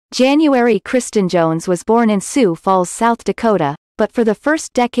January Kristen Jones was born in Sioux Falls, South Dakota, but for the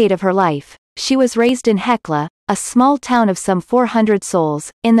first decade of her life, she was raised in Hecla, a small town of some 400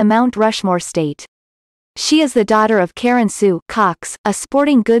 souls, in the Mount Rushmore state. She is the daughter of Karen Sue Cox, a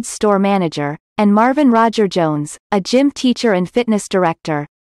sporting goods store manager, and Marvin Roger Jones, a gym teacher and fitness director.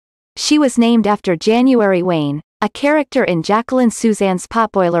 She was named after January Wayne, a character in Jacqueline Suzanne's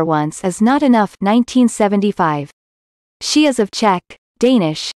Potboiler Once Is Not Enough 1975. She is of Czech,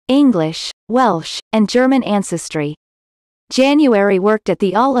 Danish, English, Welsh, and German ancestry. January worked at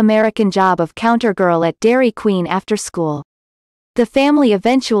the all-American job of counter girl at Dairy Queen after school. The family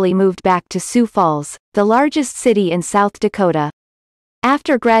eventually moved back to Sioux Falls, the largest city in South Dakota.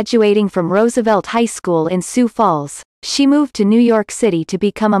 After graduating from Roosevelt High School in Sioux Falls, she moved to New York City to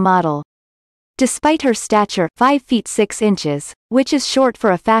become a model. Despite her stature, 5 feet 6 inches, which is short for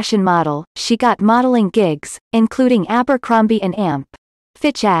a fashion model, she got modeling gigs, including Abercrombie and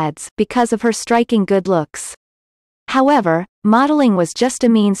Fitch ads, because of her striking good looks. However, modeling was just a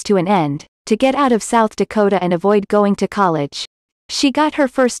means to an end, to get out of South Dakota and avoid going to college. She got her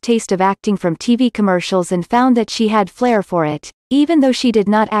first taste of acting from TV commercials and found that she had flair for it, even though she did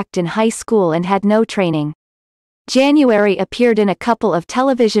not act in high school and had no training. January appeared in a couple of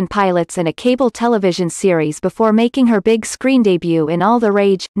television pilots and a cable television series before making her big screen debut in All the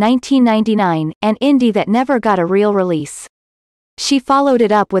Rage, 1999, an indie that never got a real release. She followed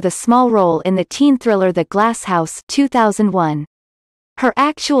it up with a small role in the teen thriller The Glass House, 2001. Her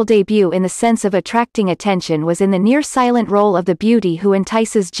actual debut in the sense of attracting attention was in the near-silent role of the beauty who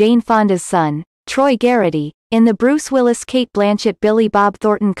entices Jane Fonda's son, Troy Garrity, in the Bruce Willis-Kate Blanchett-Billy Bob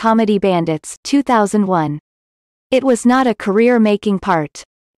Thornton comedy Bandits, 2001. It was not a career-making part.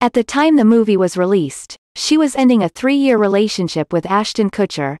 At the time the movie was released, she was ending a 3-year relationship with Ashton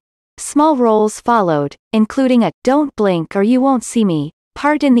Kutcher. Small roles followed, including a "Don't Blink or You Won't See Me"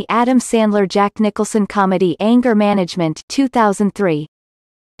 part in the Adam Sandler-Jack Nicholson comedy Anger Management, 2003.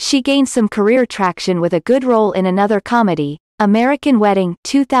 She gained some career traction with a good role in another comedy, American Wedding,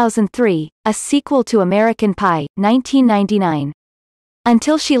 2003, a sequel to American Pie, 1999.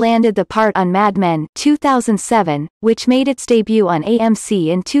 Until she landed the part on Mad Men, 2007, which made its debut on AMC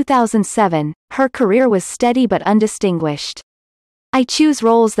in 2007, her career was steady but undistinguished. "I choose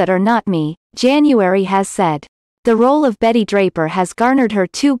roles that are not me," January has said. The role of Betty Draper has garnered her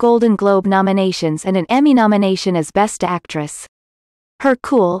 2 Golden Globe nominations and an Emmy nomination as Best Actress. Her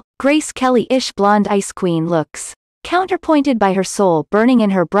cool, Grace Kelly-ish blonde ice queen looks, counterpointed by her soul burning in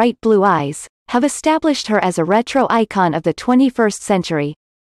her bright blue eyes, have established her as a retro icon of the 21st century,